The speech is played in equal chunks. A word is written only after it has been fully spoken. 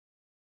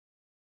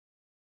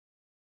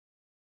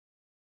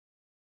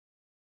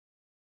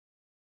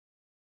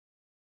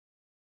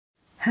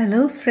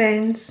Hello,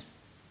 friends.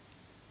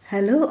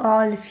 Hello,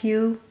 all of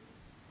you.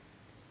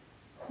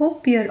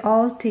 Hope you're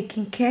all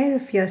taking care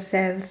of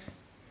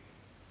yourselves,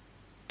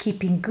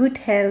 keeping good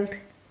health,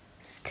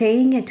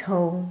 staying at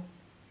home,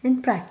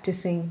 and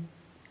practicing.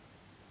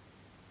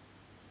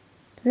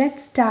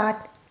 Let's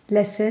start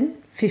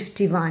lesson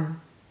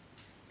 51.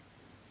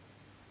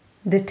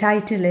 The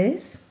title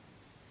is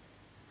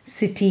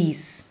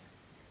Cities.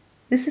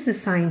 This is a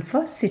sign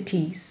for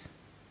cities.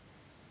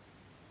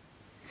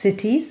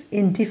 Cities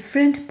in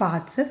different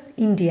parts of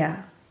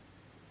India.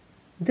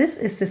 This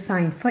is the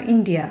sign for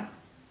India.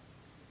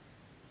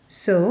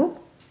 So,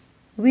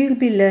 we'll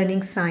be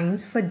learning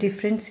signs for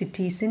different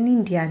cities in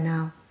India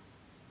now.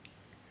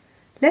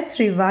 Let's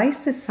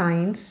revise the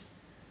signs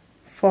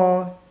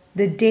for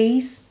the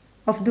days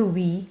of the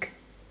week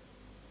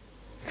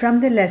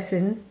from the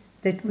lesson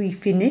that we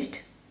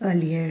finished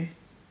earlier.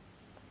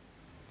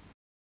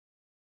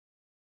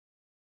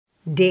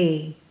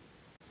 Day.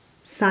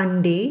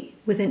 Sunday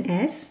with an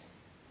S,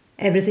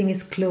 everything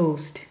is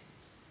closed.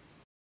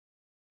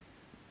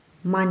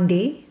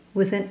 Monday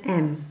with an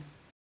M.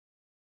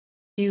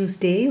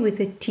 Tuesday with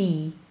a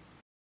T.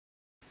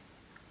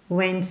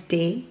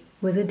 Wednesday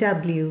with a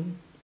W.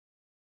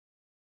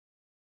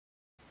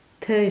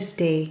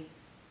 Thursday.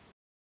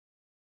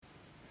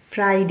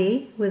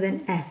 Friday with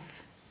an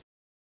F.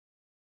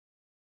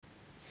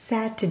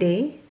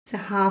 Saturday is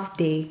a half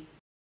day.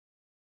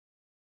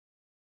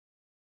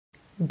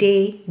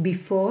 Day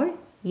before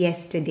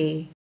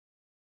yesterday.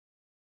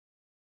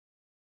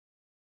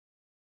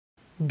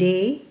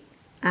 Day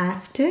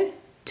after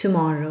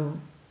tomorrow.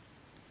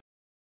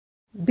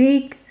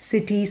 Big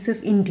cities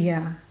of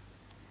India.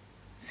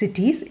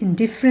 Cities in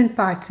different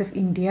parts of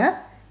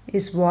India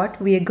is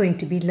what we are going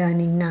to be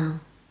learning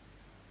now.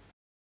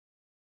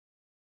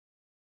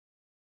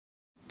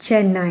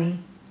 Chennai,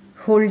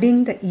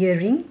 holding the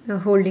earring or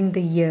holding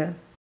the ear.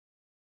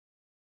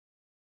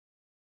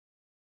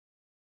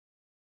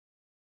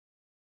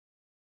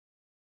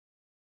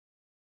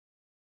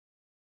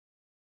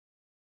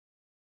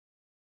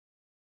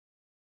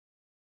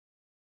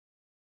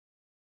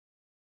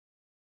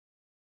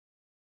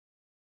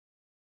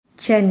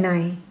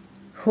 Chennai,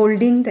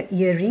 holding the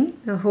earring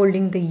or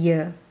holding the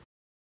ear.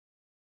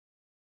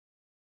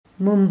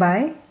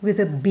 Mumbai with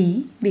a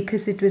B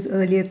because it was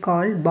earlier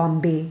called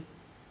Bombay.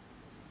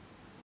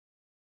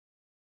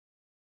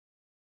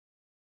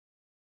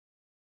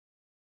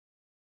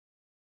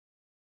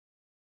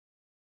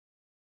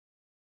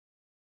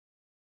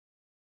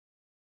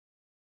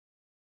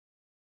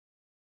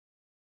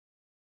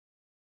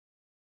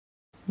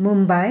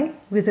 Mumbai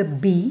with a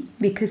B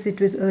because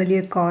it was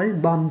earlier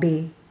called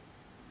Bombay.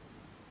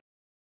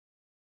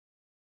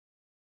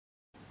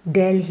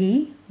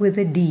 Delhi with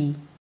a D.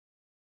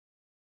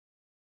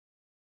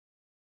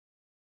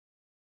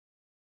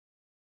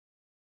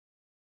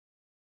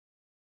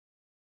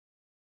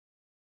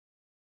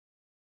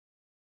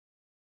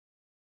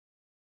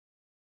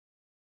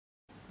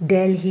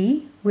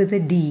 Delhi with a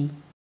D.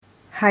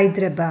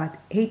 Hyderabad,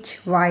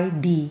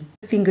 H-Y-D,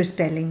 finger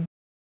spelling.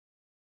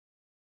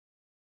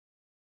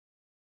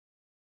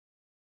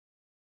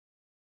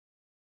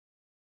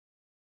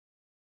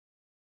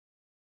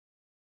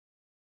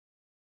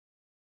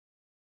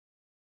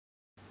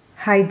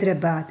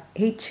 Hyderabad,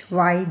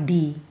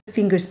 H-Y-D,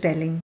 finger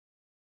spelling.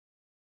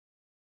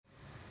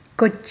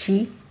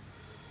 Kochi,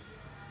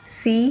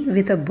 C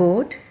with a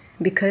boat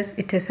because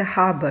it is a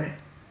harbour.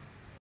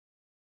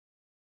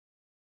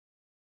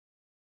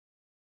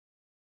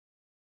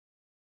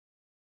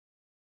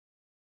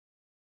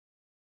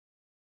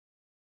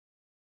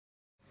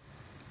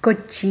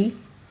 Kochi,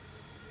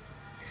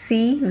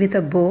 C with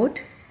a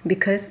boat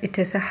because it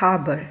is a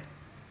harbour.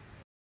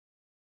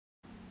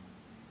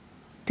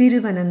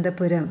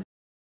 Thiruvananthapuram.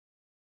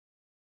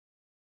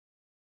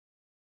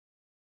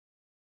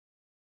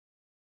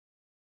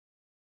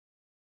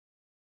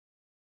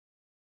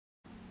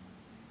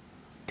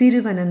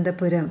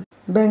 Thiruvananthapuram.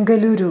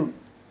 Bengaluru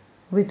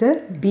with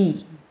a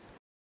B.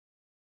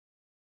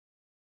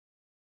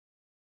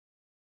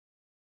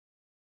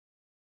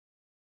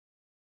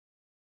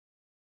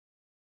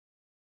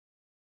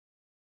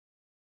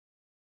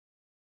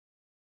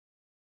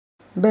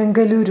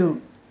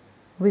 Bengaluru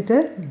with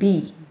a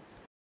B.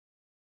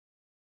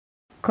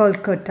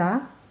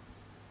 Kolkata.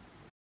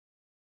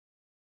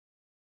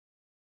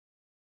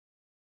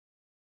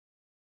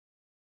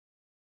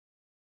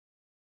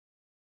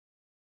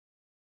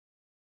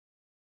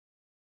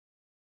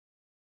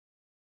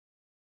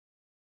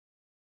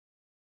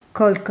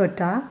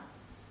 Kolkata.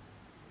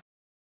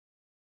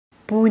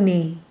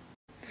 Pune,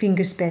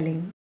 finger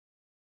spelling.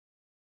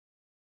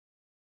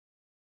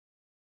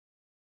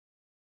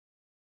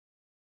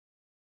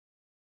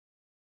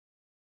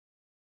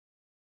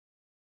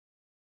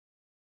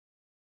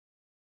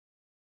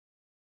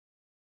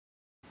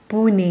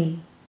 Pune,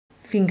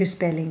 finger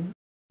spelling.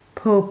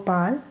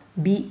 Bhopal,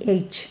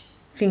 B-H,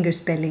 finger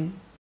spelling.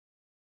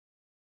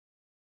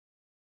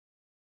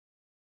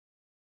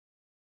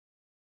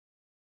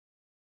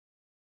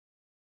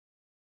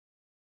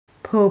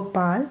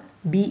 Bhopal,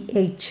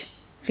 B-H,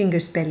 finger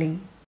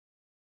spelling.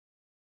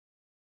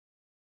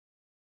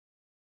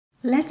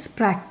 Let's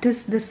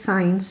practice the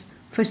signs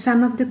for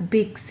some of the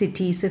big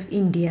cities of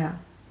India.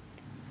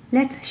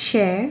 Let's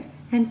share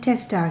and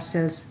test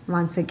ourselves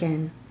once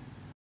again.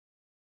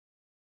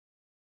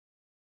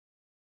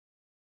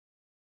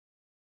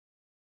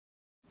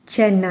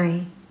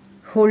 Chennai,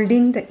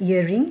 holding the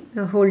earring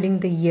or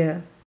holding the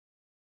ear.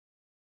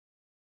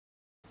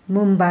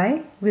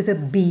 Mumbai with a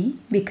B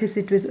because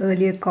it was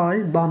earlier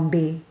called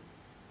Bombay.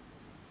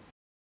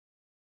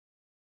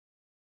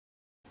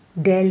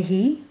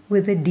 Delhi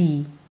with a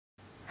D.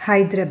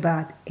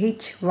 Hyderabad,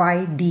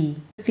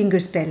 Hyd, finger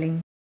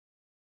spelling.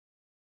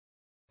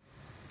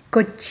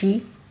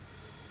 Kochi,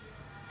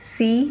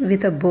 C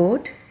with a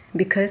boat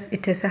because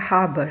it is a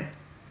harbour.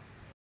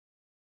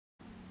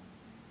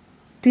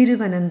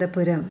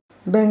 Thiruvananthapuram,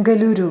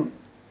 Bengaluru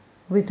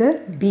with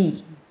a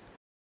B.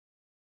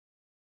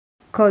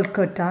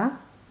 Kolkata,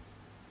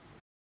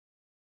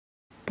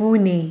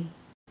 Pune,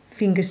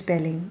 finger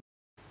spelling.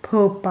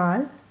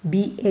 Bhopal,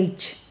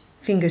 BH,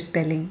 finger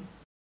spelling.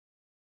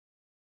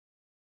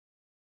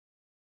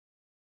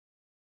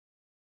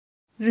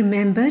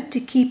 Remember to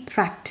keep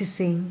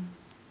practicing.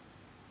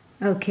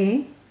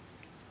 Okay?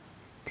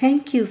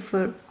 Thank you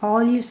for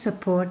all your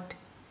support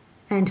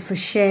and for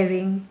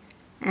sharing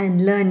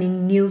and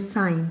learning new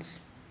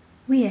signs.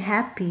 We are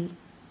happy.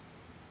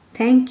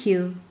 Thank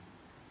you.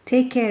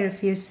 Take care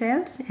of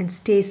yourselves and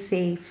stay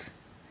safe.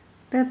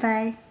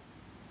 Bye-bye.